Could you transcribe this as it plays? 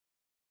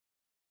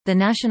The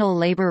National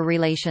Labor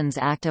Relations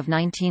Act of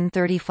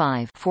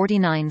 1935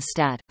 49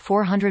 Stat.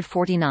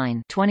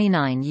 449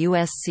 29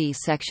 U.S.C.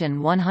 Section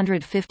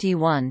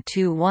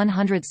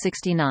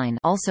 151-169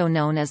 also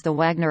known as the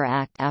Wagner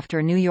Act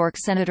after New York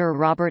Senator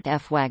Robert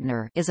F.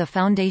 Wagner is a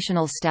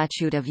foundational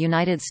statute of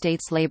United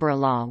States labor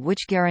law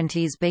which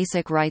guarantees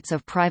basic rights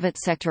of private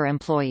sector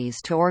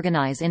employees to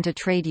organize into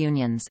trade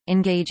unions,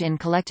 engage in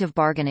collective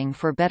bargaining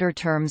for better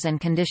terms and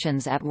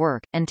conditions at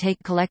work, and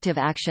take collective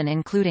action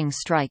including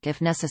strike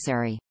if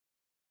necessary.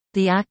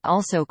 The Act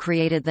also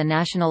created the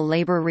National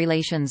Labor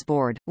Relations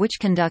Board, which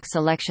conducts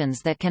elections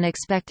that can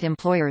expect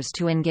employers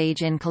to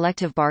engage in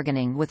collective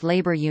bargaining with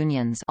labor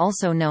unions,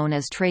 also known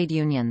as trade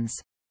unions.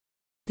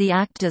 The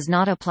Act does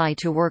not apply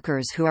to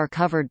workers who are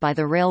covered by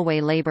the Railway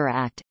Labor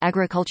Act,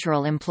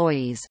 agricultural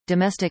employees,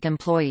 domestic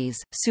employees,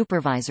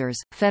 supervisors,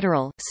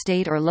 federal,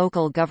 state or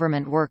local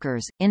government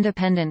workers,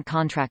 independent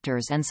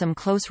contractors and some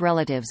close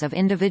relatives of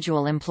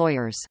individual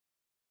employers.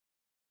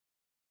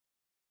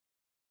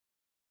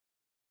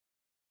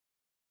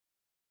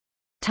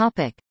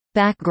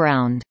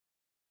 Background.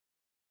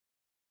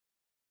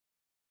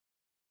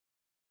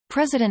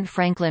 President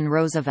Franklin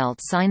Roosevelt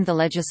signed the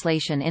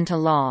legislation into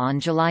law on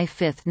July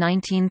 5,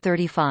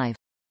 1935.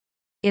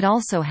 It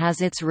also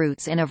has its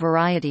roots in a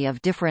variety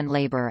of different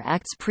labor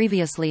acts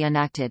previously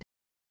enacted.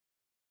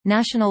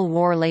 National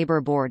War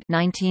Labor Board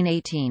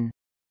 1918.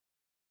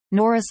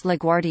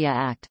 Norris-LaGuardia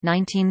Act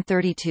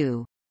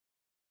 1932.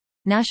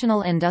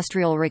 National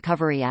Industrial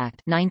Recovery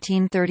Act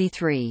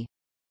 1933.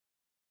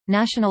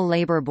 National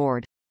Labor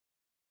Board.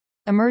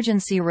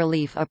 Emergency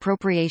Relief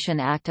Appropriation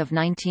Act of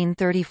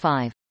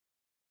 1935,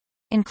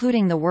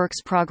 including the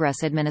Works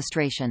Progress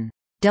Administration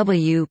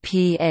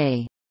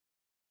 (WPA).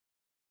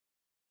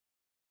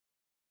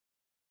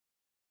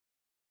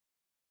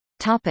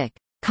 Topic: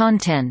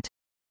 Content.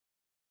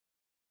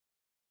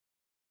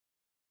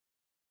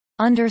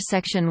 Under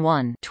Section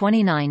 1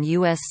 29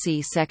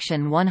 U.S.C.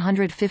 Section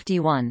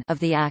 151 of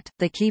the Act,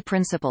 the key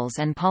principles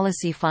and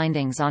policy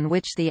findings on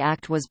which the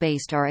Act was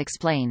based are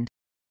explained.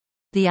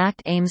 The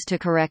Act aims to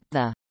correct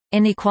the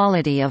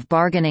inequality of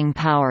bargaining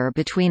power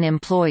between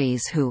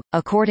employees who,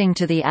 according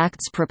to the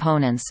Act's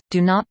proponents, do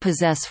not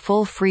possess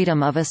full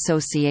freedom of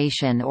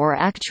association or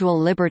actual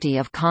liberty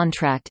of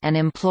contract and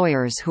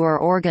employers who are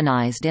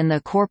organized in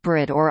the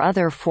corporate or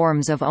other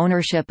forms of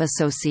ownership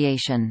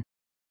association.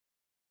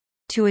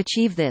 To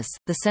achieve this,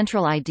 the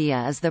central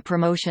idea is the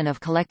promotion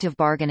of collective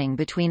bargaining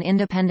between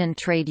independent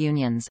trade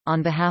unions,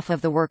 on behalf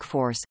of the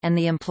workforce, and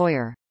the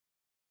employer.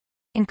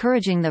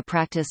 Encouraging the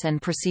practice and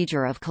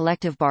procedure of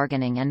collective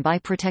bargaining and by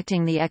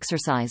protecting the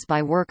exercise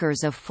by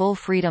workers of full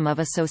freedom of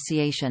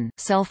association,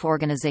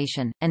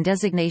 self-organization, and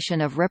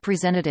designation of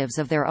representatives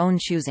of their own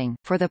choosing,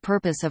 for the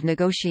purpose of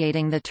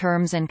negotiating the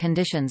terms and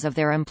conditions of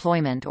their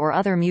employment or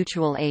other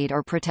mutual aid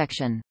or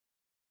protection.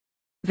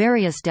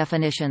 Various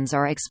definitions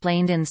are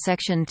explained in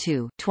Section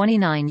 2,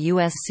 29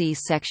 U.S.C.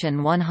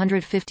 Section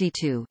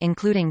 152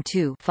 including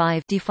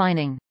 2(5)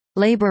 defining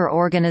labor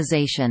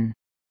organization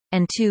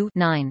and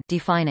 2(9)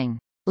 defining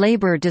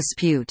labor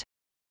dispute.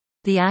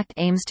 The Act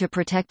aims to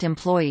protect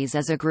employees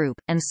as a group,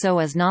 and so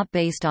is not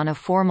based on a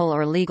formal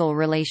or legal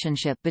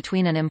relationship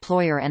between an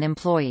employer and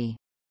employee.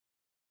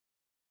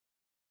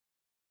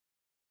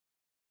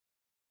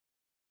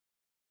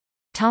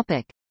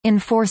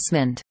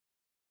 Enforcement.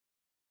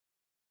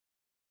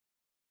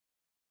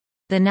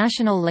 The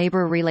National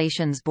Labor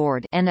Relations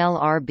Board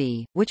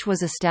 (NLRB), which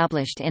was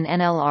established in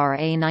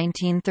NLRA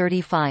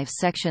 1935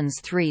 Sections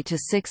 3 to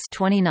 6,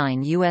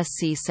 29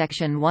 U.S.C.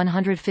 Section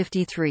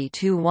 153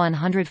 to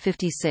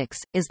 156,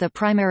 is the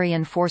primary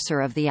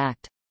enforcer of the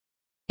Act.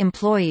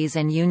 Employees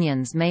and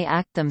unions may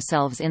act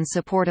themselves in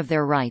support of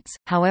their rights,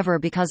 however,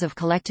 because of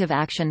collective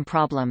action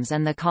problems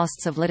and the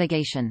costs of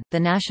litigation, the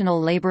National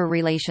Labor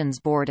Relations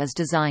Board is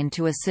designed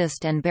to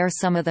assist and bear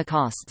some of the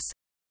costs.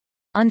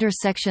 Under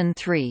Section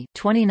 3,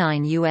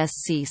 29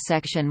 U.S.C.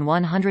 Section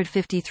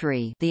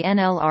 153, the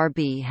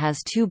NLRB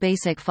has two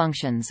basic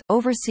functions,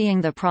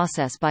 overseeing the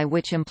process by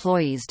which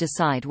employees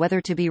decide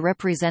whether to be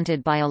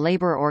represented by a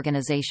labor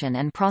organization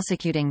and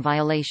prosecuting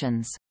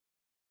violations.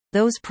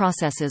 Those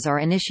processes are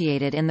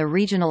initiated in the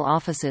regional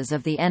offices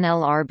of the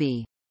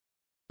NLRB.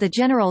 The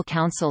General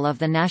Counsel of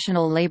the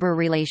National Labor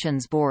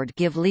Relations Board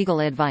give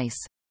legal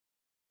advice.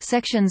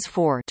 Sections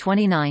 4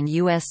 29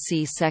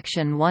 U.S.C.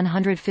 Section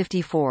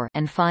 154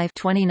 and 5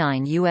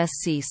 29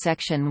 U.S.C.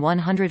 Section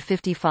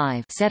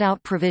 155 set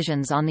out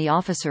provisions on the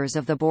officers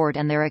of the board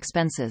and their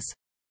expenses.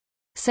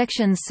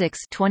 Section 6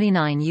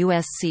 29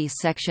 U.S.C.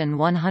 Section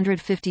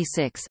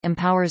 156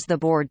 empowers the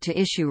board to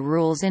issue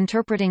rules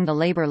interpreting the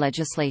labor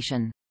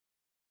legislation.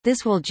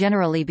 This will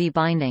generally be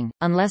binding,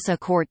 unless a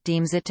court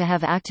deems it to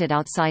have acted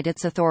outside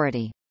its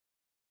authority.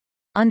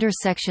 Under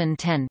Section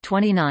 10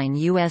 29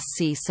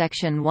 U.S.C.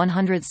 Section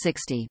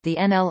 160, the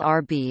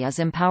NLRB is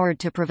empowered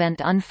to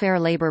prevent unfair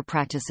labor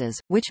practices,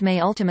 which may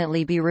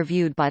ultimately be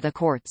reviewed by the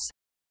courts.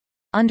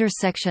 Under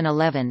Section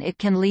 11 it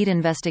can lead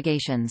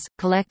investigations,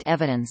 collect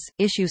evidence,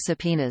 issue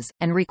subpoenas,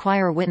 and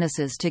require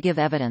witnesses to give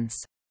evidence.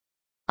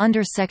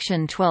 Under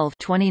Section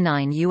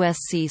 1229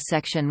 U.S.C.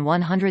 Section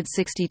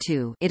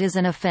 162, it is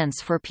an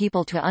offense for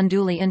people to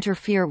unduly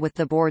interfere with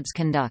the board's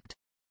conduct.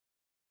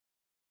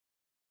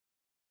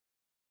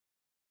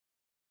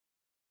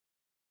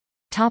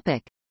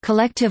 Topic: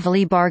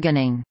 Collectively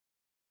bargaining.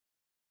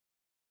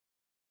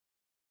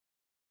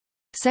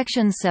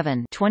 Section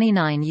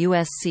 729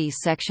 U.S.C.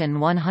 Section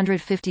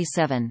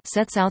 157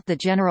 sets out the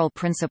general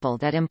principle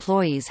that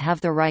employees have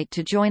the right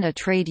to join a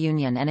trade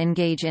union and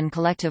engage in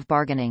collective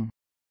bargaining.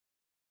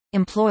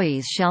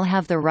 Employees shall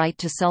have the right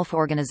to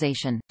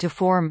self-organization, to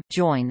form,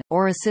 join,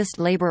 or assist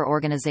labor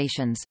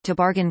organizations, to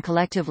bargain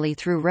collectively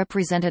through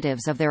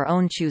representatives of their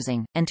own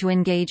choosing, and to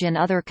engage in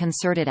other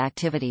concerted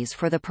activities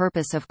for the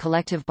purpose of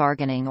collective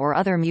bargaining or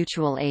other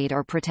mutual aid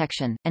or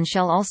protection, and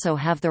shall also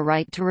have the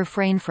right to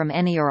refrain from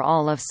any or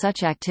all of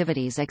such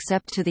activities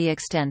except to the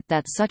extent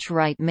that such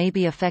right may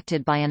be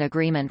affected by an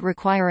agreement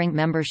requiring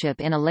membership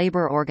in a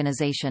labor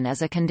organization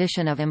as a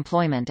condition of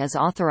employment as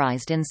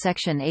authorized in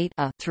Section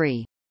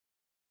 8(a)(3).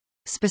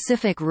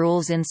 Specific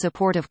rules in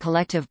support of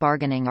collective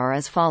bargaining are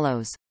as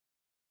follows.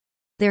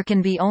 There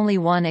can be only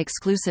one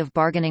exclusive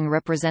bargaining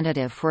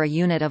representative for a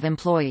unit of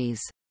employees.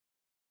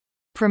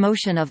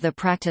 Promotion of the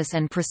practice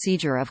and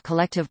procedure of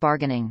collective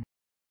bargaining.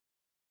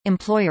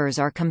 Employers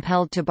are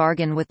compelled to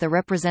bargain with the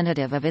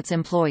representative of its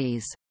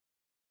employees.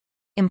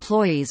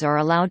 Employees are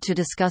allowed to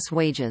discuss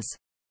wages.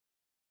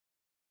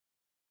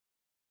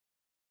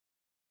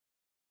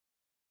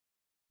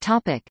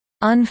 Topic: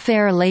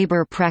 Unfair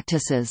labor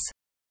practices.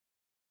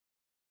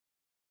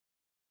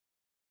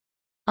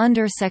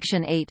 Under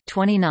Section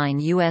 829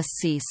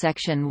 U.S.C.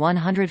 Section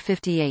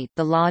 158,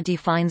 the law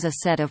defines a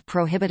set of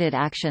prohibited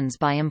actions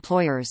by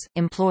employers,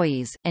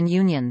 employees, and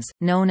unions,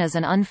 known as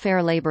an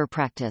unfair labor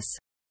practice.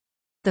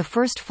 The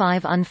first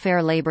 5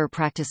 unfair labor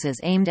practices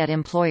aimed at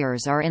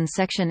employers are in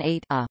Section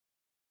 8(a).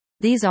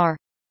 These are: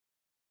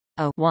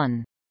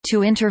 1.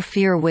 To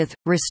interfere with,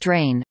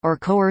 restrain, or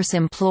coerce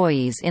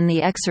employees in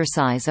the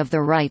exercise of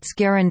the rights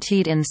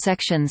guaranteed in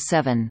Section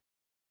 7.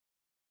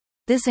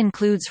 This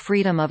includes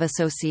freedom of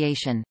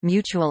association,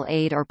 mutual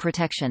aid or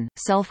protection,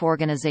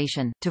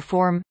 self-organization, to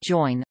form,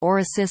 join, or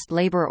assist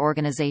labor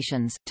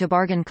organizations, to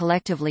bargain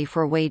collectively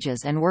for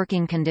wages and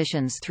working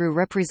conditions through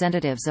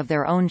representatives of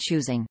their own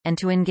choosing, and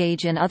to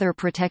engage in other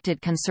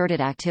protected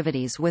concerted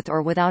activities with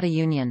or without a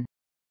union.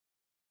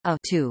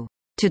 2.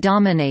 To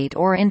dominate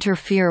or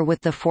interfere with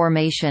the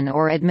formation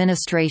or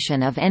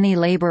administration of any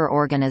labor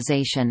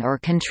organization or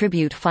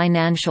contribute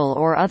financial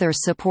or other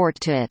support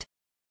to it.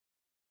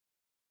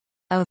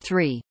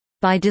 3.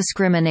 By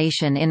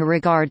discrimination in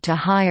regard to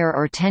hire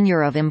or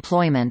tenure of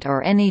employment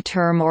or any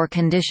term or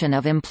condition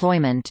of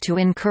employment to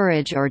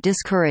encourage or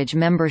discourage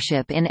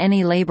membership in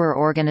any labor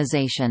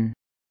organization.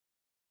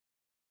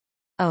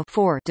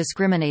 4.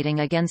 Discriminating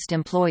against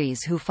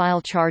employees who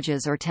file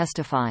charges or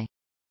testify.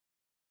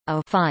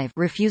 5.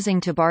 Refusing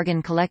to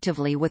bargain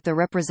collectively with the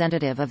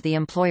representative of the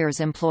employer's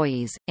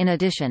employees. In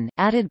addition,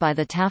 added by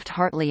the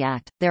Taft-Hartley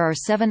Act, there are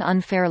 7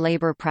 unfair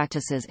labor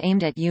practices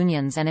aimed at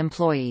unions and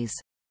employees.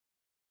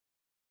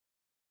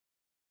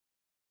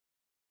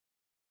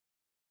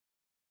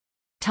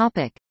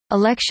 Topic: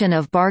 Election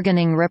of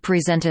bargaining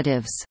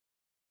representatives.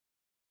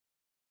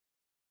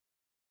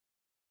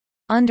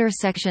 Under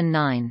Section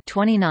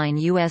 929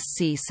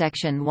 U.S.C.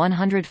 Section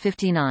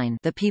 159,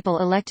 the people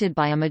elected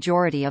by a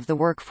majority of the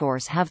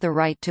workforce have the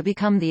right to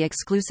become the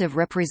exclusive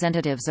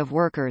representatives of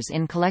workers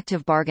in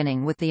collective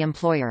bargaining with the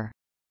employer.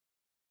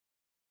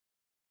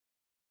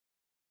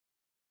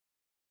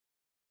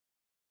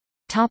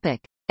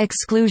 Topic: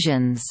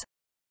 Exclusions.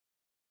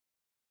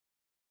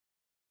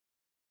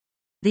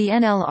 The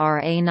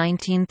NLRA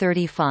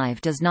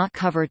 1935 does not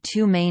cover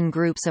 2 main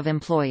groups of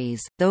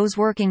employees, those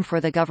working for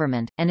the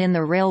government, and in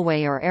the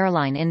railway or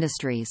airline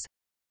industries.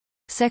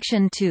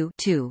 Section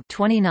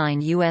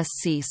 2(29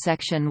 U.S.C.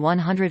 Section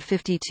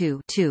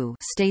 152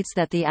 states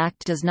that the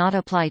Act does not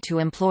apply to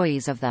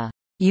employees of the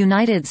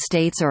United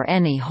States or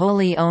any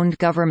wholly owned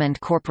government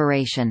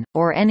corporation,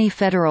 or any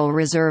Federal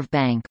Reserve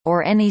Bank,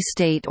 or any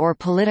state or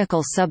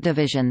political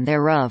subdivision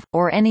thereof,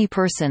 or any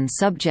person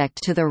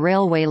subject to the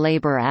Railway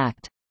Labor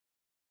Act.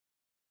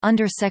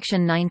 Under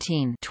Section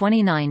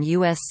 1929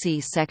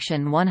 U.S.C.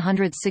 Section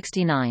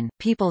 169,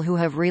 people who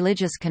have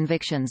religious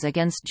convictions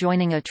against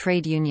joining a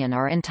trade union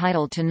are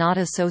entitled to not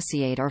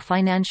associate or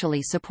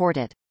financially support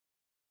it.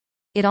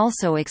 It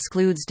also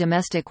excludes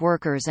domestic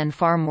workers and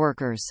farm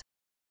workers.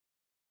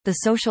 The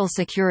Social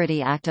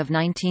Security Act of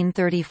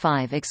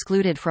 1935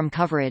 excluded from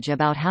coverage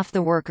about half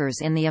the workers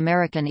in the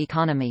American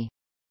economy.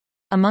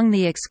 Among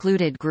the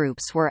excluded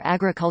groups were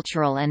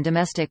agricultural and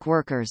domestic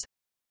workers,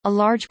 a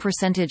large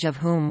percentage of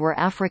whom were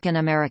African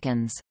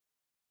Americans.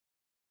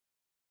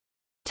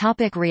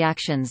 Topic: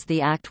 reactions.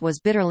 The act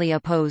was bitterly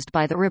opposed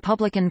by the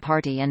Republican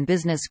Party and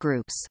business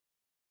groups.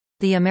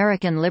 The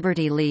American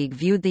Liberty League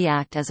viewed the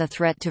act as a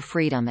threat to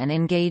freedom and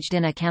engaged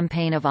in a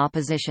campaign of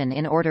opposition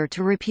in order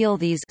to repeal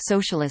these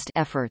socialist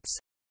efforts.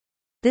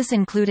 This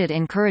included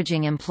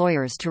encouraging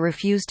employers to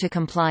refuse to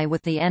comply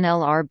with the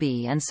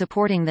NLRB and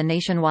supporting the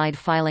nationwide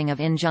filing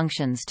of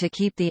injunctions to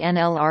keep the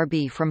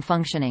NLRB from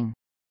functioning.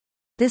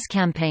 This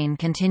campaign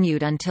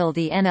continued until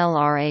the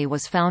NLRA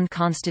was found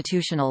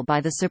constitutional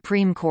by the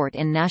Supreme Court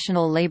in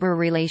National Labor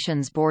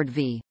Relations Board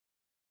v.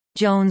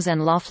 Jones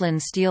and Laughlin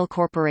Steel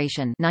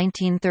Corporation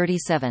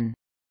 1937.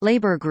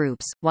 Labor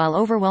groups, while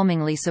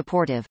overwhelmingly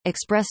supportive,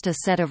 expressed a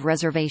set of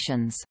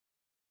reservations.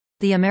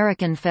 The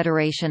American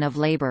Federation of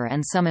Labor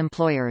and some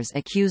employers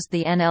accused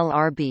the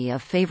NLRB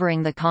of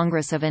favoring the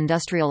Congress of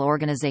Industrial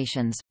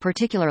Organizations,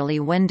 particularly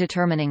when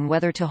determining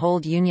whether to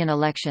hold union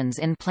elections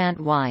in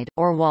plant-wide,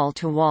 or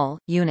wall-to-wall,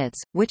 units,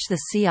 which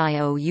the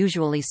CIO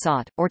usually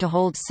sought, or to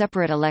hold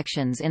separate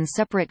elections in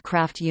separate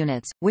craft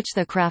units, which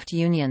the craft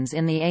unions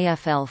in the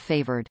AFL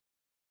favored.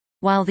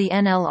 While the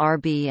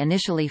NLRB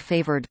initially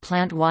favored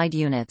plant-wide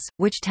units,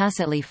 which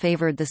tacitly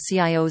favored the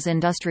CIO's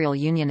industrial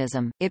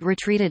unionism, it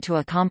retreated to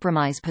a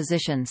compromise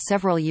position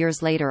several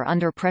years later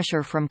under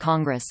pressure from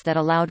Congress that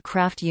allowed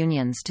craft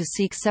unions to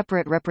seek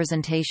separate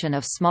representation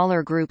of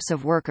smaller groups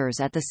of workers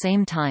at the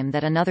same time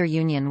that another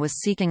union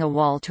was seeking a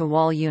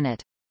wall-to-wall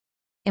unit.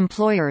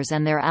 Employers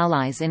and their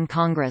allies in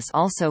Congress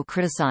also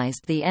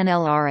criticized the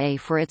NLRA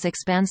for its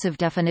expansive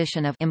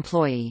definition of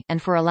employee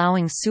and for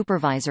allowing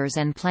supervisors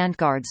and plant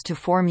guards to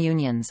form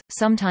unions,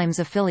 sometimes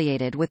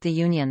affiliated with the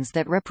unions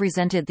that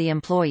represented the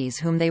employees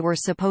whom they were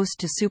supposed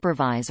to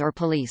supervise or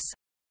police.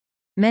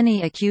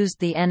 Many accused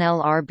the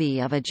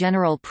NLRB of a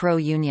general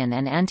pro-union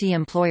and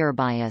anti-employer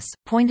bias,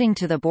 pointing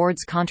to the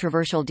board's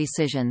controversial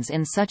decisions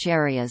in such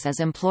areas as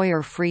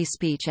employer free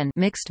speech and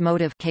mixed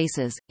motive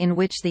cases, in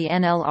which the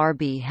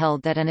NLRB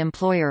held that an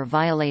employer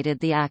violated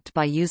the act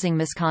by using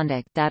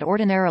misconduct that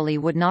ordinarily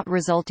would not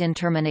result in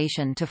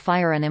termination to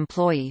fire an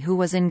employee who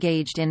was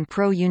engaged in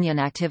pro-union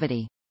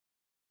activity.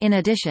 In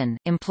addition,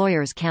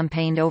 employers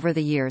campaigned over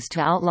the years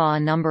to outlaw a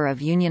number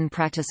of union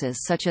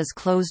practices such as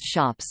closed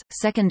shops,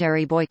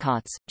 secondary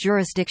boycotts,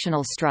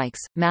 jurisdictional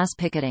strikes, mass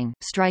picketing,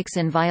 strikes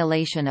in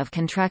violation of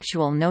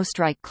contractual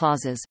no-strike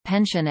clauses,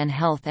 pension and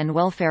health and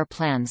welfare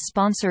plans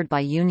sponsored by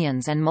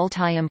unions and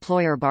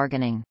multi-employer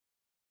bargaining.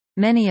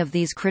 Many of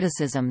these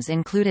criticisms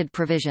included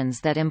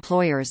provisions that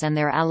employers and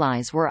their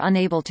allies were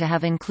unable to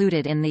have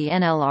included in the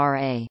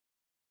NLRA.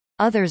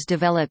 Others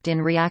developed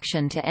in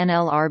reaction to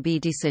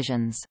NLRB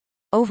decisions.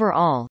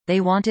 Overall, they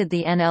wanted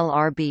the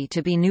NLRB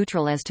to be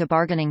neutral as to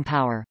bargaining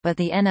power, but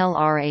the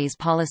NLRA's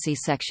policy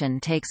section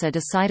takes a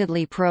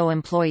decidedly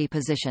pro-employee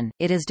position.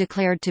 It is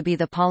declared to be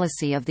the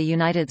policy of the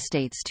United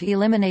States to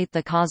eliminate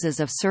the causes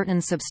of certain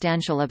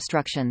substantial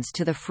obstructions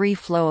to the free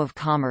flow of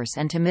commerce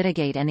and to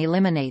mitigate and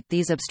eliminate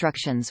these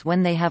obstructions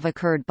when they have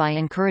occurred by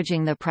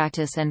encouraging the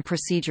practice and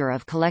procedure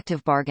of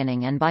collective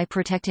bargaining and by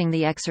protecting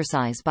the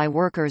exercise by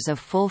workers of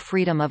full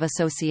freedom of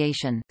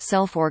association,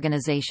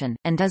 self-organization,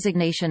 and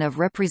designation of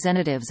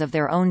representatives of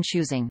their own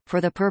choosing,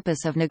 for the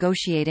purpose of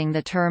negotiating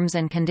the terms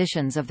and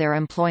conditions of their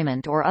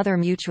employment or other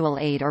mutual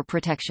aid or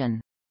protection.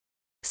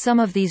 Some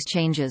of these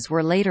changes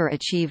were later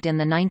achieved in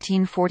the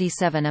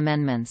 1947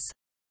 amendments.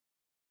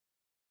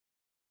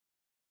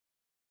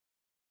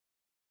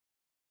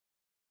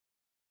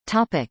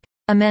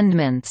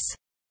 Amendments.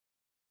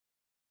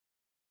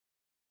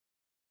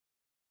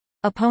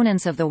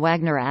 Opponents of the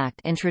Wagner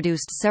Act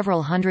introduced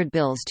several hundred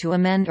bills to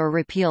amend or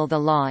repeal the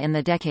law in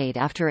the decade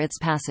after its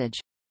passage.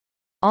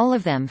 All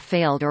of them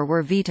failed or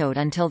were vetoed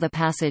until the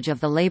passage of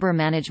the Labor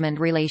Management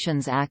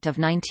Relations Act of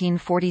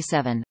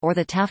 1947, or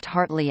the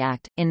Taft-Hartley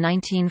Act, in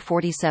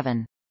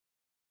 1947.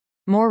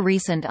 More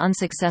recent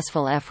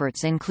unsuccessful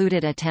efforts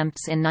included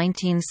attempts in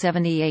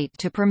 1978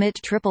 to permit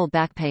triple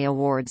backpay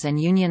awards and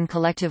union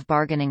collective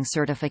bargaining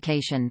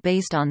certification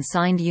based on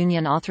signed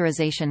union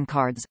authorization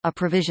cards, a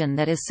provision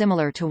that is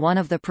similar to one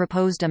of the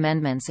proposed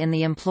amendments in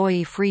the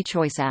Employee Free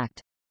Choice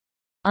Act.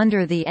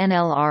 Under the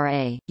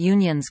NLRA,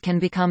 unions can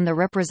become the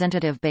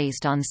representative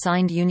based on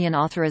signed union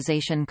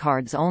authorization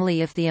cards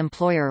only if the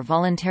employer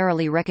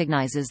voluntarily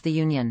recognizes the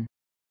union.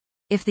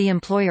 If the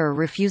employer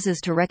refuses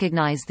to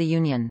recognize the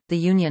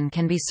union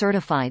can be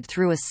certified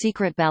through a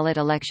secret ballot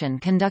election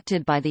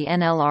conducted by the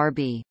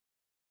NLRB.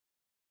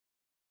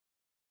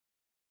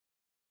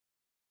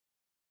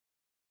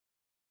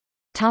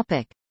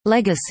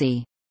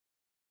 Legacy.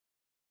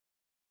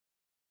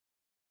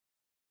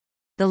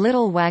 The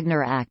Little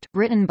Wagner Act,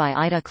 written by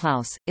Ida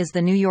Klaus, is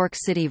the New York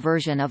City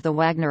version of the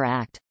Wagner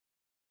Act.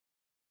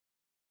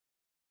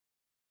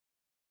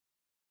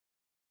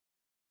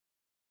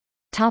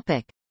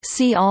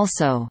 See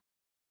also: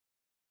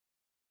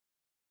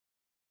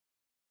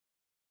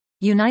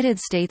 United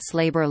States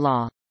labor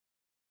law,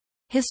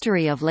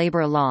 History of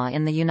labor law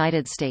in the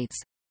United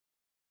States,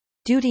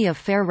 Duty of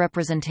fair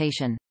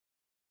representation,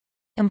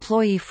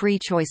 Employee Free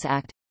Choice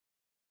Act,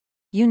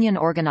 Union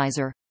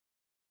organizer,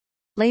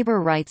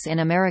 Labor rights in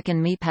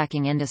American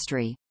meatpacking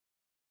industry.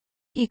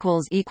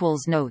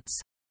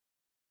 Notes